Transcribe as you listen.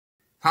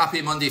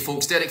Happy Monday,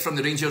 folks. Derek from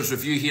the Rangers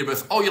Review here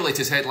with all your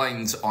latest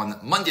headlines on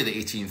Monday the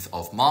 18th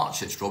of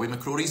March. It's Robbie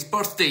McCrorie's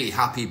birthday.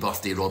 Happy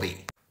birthday,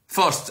 Robbie.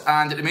 First,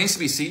 and it remains to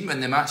be seen when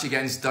the match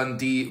against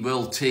Dundee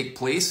will take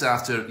place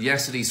after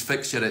yesterday's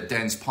fixture at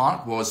Dens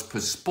Park was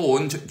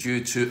postponed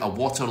due to a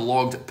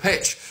waterlogged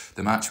pitch.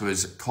 The match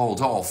was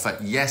called off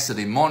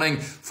yesterday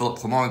morning. Philip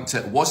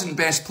Clement wasn't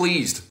best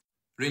pleased.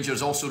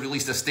 Rangers also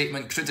released a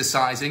statement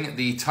criticising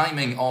the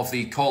timing of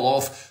the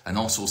call-off and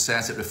also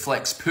says it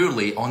reflects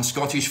poorly on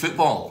Scottish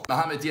football.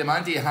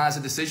 Diomande has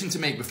a decision to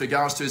make with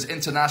regards to his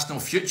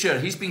international future.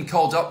 He's been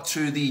called up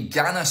to the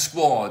Ghana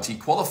squad. He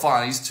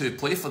qualifies to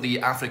play for the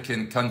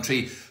African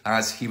country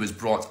as he was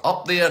brought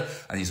up there,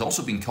 and he's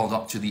also been called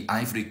up to the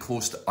Ivory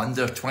Coast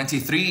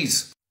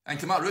under-23s. And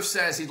Roofe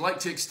says he'd like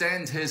to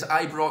extend his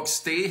Ibrox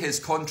stay. His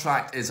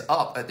contract is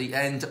up at the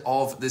end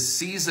of the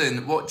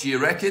season. What do you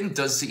reckon?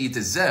 Does he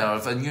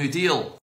deserve a new deal?